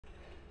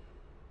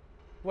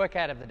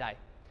Workout of the day.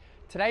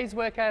 Today's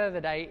workout of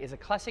the day is a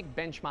classic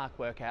benchmark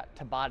workout,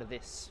 Tabata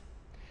This.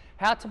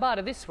 How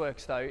Tabata This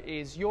works though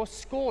is your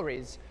score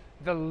is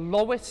the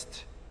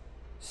lowest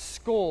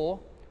score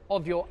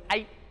of your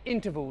 8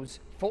 intervals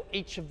for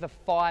each of the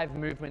 5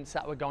 movements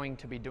that we're going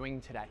to be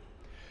doing today.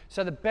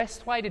 So the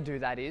best way to do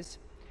that is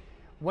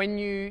when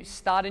you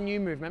start a new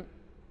movement,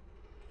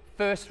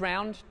 first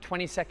round,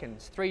 20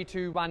 seconds, 3,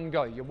 2, 1,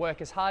 go. You work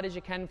as hard as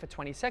you can for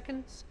 20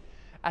 seconds.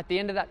 At the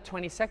end of that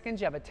 20 seconds,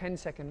 you have a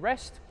 10-second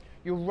rest.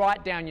 You'll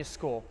write down your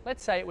score.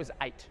 Let's say it was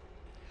 8.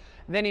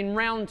 Then in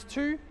round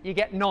 2, you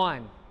get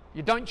 9.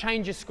 You don't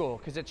change your score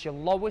because it's your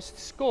lowest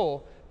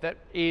score that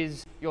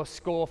is your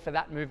score for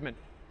that movement.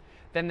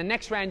 Then the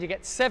next round, you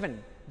get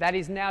 7. That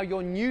is now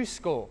your new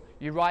score.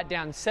 You write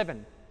down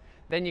 7.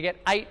 Then you get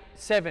 8,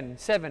 7,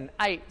 7,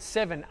 8,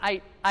 7,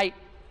 8, 8.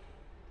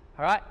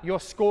 All right, your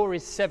score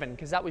is 7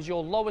 because that was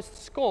your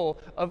lowest score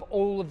of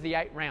all of the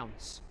 8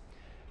 rounds.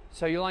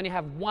 So you'll only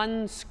have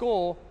one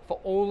score for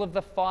all of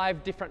the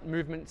 5 different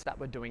movements that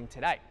we're doing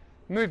today.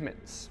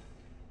 Movements.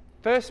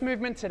 First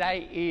movement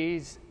today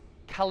is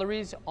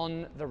calories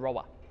on the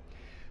rower.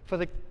 For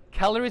the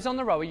calories on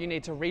the rower, you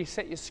need to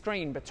reset your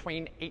screen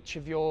between each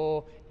of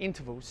your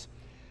intervals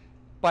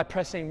by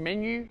pressing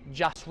menu,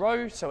 just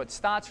row, so it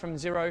starts from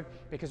 0,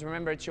 because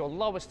remember it's your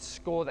lowest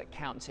score that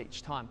counts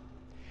each time.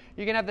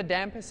 You can have the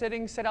damper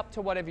settings set up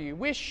to whatever you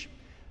wish.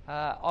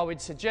 I would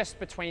suggest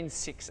between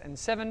 6 and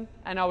 7,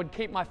 and I would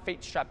keep my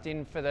feet strapped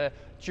in for the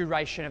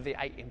duration of the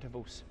 8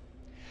 intervals.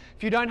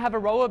 If you don't have a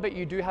rower but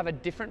you do have a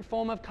different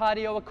form of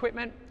cardio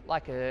equipment,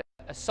 like a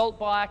assault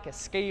bike, a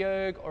ski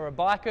erg or a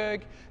bike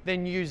erg,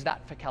 then use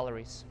that for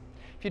calories.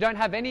 If you don't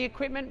have any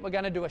equipment, we're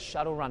going to do a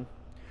shuttle run.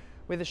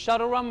 With a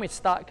shuttle run, we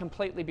start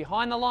completely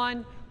behind the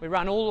line, we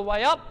run all the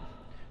way up,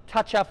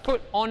 touch our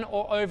foot on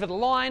or over the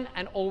line,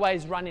 and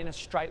always run in a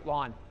straight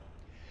line.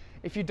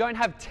 If you don't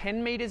have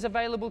 10 meters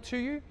available to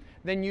you,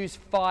 then use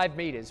 5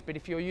 meters. But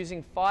if you're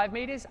using 5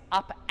 meters,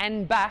 up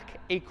and back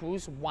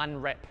equals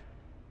 1 rep.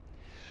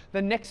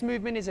 The next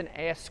movement is an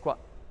air squat.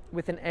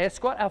 With an air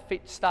squat, our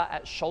feet start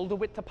at shoulder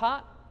width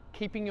apart,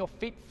 keeping your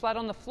feet flat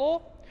on the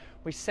floor.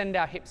 We send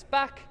our hips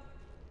back,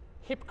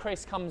 hip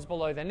crease comes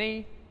below the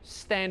knee,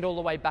 stand all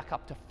the way back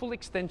up to full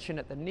extension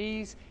at the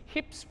knees,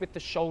 hips with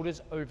the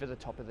shoulders over the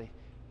top of the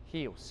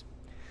heels.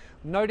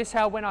 Notice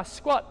how when I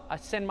squat, I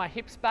send my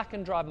hips back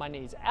and drive my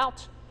knees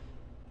out,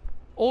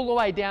 all the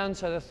way down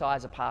so the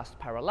thighs are passed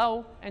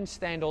parallel, and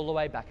stand all the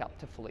way back up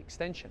to full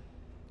extension.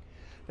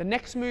 The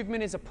next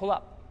movement is a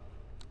pull-up.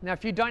 Now,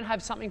 if you don't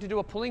have something to do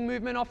a pulling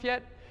movement off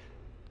yet,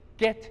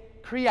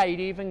 get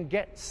creative and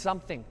get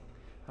something.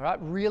 All right,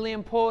 really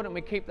important.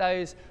 We keep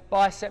those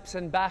biceps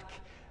and back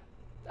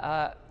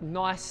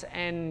nice,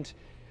 and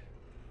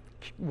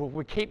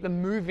we keep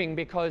them moving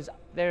because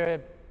they're a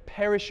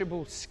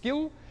perishable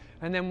skill.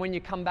 And then when you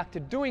come back to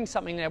doing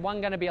something, they're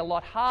one, going to be a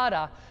lot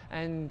harder,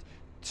 and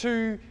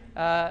 2,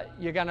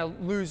 you're going to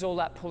lose all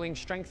that pulling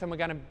strength, and we're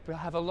going to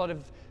have a lot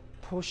of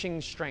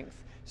pushing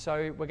strength.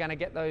 So we're going to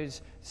get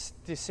those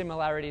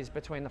dissimilarities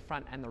between the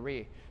front and the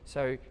rear.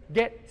 So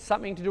get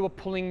something to do a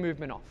pulling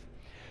movement off.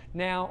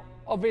 Now,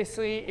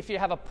 obviously, if you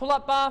have a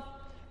pull-up bar,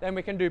 then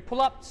we can do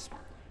pull-ups.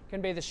 It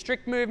can be the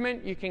strict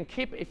movement. You can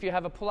kip if you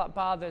have a pull-up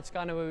bar that's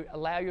going to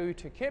allow you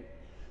to kip.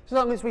 As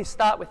long as we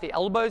start with the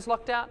elbows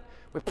locked out,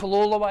 we pull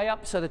all the way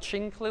up so the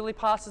chin clearly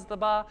passes the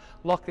bar,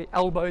 lock the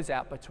elbows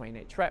out between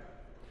each rep.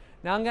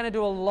 Now I'm going to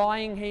do a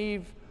lying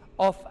heave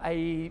off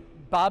a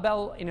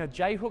barbell in a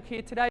J hook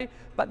here today,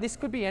 but this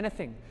could be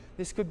anything.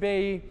 This could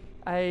be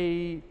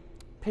a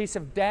piece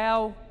of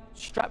dowel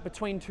strapped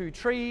between 2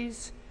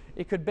 trees.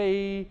 It could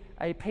be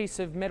a piece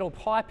of metal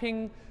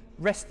piping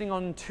resting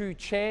on 2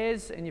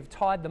 chairs and you've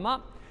tied them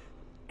up.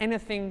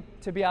 Anything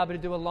to be able to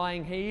do a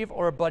lying heave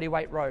or a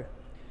bodyweight row.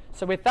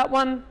 So with that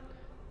one,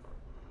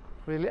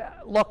 we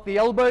lock the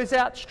elbows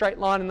out, straight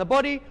line in the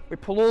body. We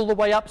pull all the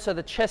way up so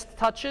the chest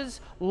touches,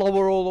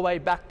 lower all the way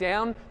back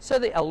down so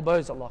the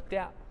elbows are locked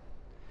out.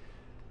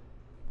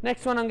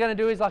 Next one I'm going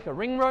to do is like a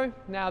ring row.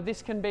 Now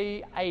this can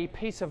be a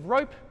piece of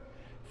rope,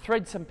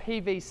 thread some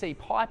PVC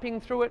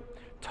piping through it,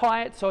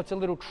 tie it so it's a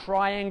little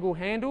triangle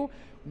handle,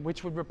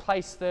 which would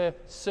replace the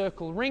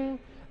circle ring,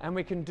 and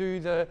we can do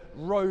the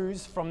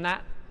rows from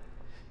that.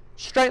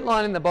 Straight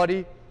line in the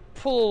body,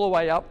 pull all the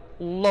way up,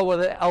 lower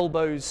the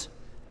elbows,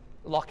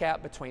 lock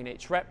out between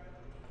each rep.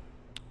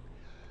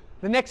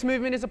 The next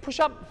movement is a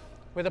push-up.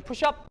 With a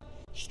push-up,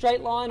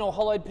 straight line or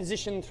hollowed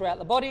position throughout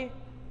the body.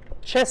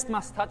 Chest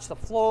must touch the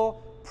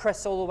floor,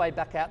 press all the way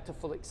back out to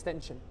full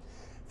extension.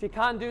 If you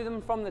can't do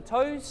them from the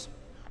toes,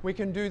 we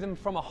can do them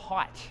from a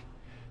height.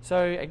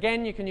 So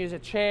again, you can use a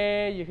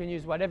chair, you can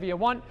use whatever you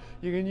want.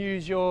 You can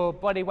use your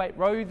bodyweight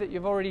row that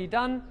you've already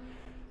done.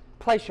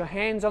 Place your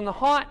hands on the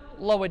height,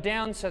 lower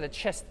down so the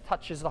chest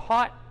touches the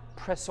height,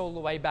 press all the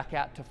way back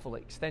out to full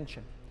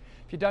extension.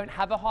 If you don't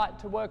have a height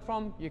to work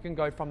from, you can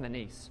go from the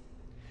knees.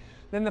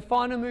 Then the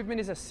final movement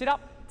is a sit-up.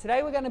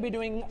 Today we're going to be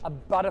doing a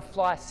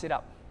butterfly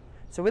sit-up.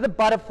 So with a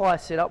butterfly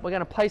sit-up, we're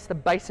going to place the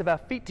base of our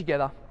feet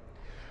together.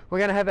 We're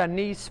going to have our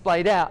knees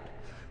splayed out.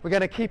 We're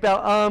going to keep our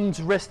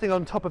arms resting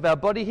on top of our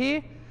body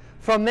here.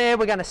 From there,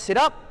 we're going to sit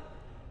up.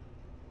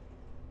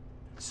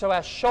 So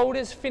our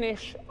shoulders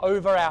finish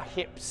over our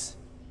hips.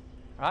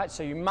 All right,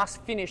 so you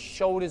must finish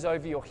shoulders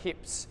over your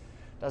hips.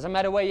 Doesn't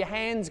matter where your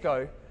hands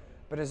go,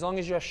 but as long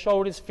as your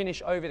shoulders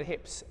finish over the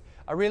hips.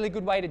 A really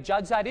good way to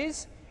judge that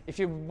is, if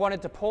you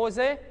wanted to pause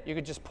there, you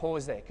could just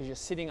pause there because you're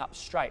sitting up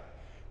straight.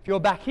 If you're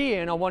back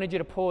here and I wanted you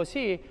to pause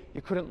here,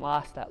 you couldn't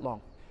last that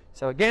long.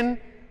 So again,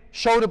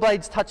 shoulder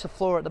blades touch the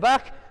floor at the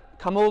back,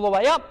 come all the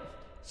way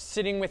up,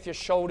 sitting with your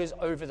shoulders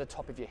over the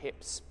top of your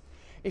hips.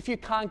 If you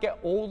can't get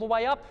all the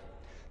way up,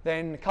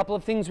 then a couple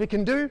of things we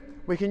can do.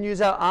 We can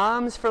use our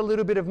arms for a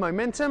little bit of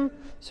momentum.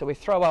 So we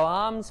throw our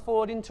arms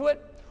forward into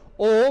it,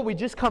 or we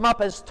just come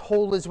up as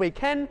tall as we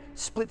can,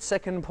 split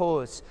second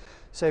pause.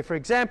 So for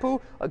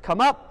example, I'd come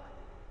up,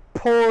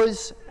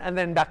 pause, and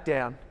then back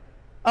down.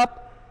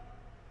 Up,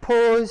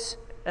 pause,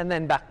 and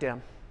then back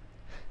down.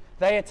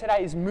 They are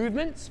today's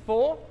movements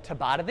for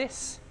Tabata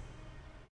This.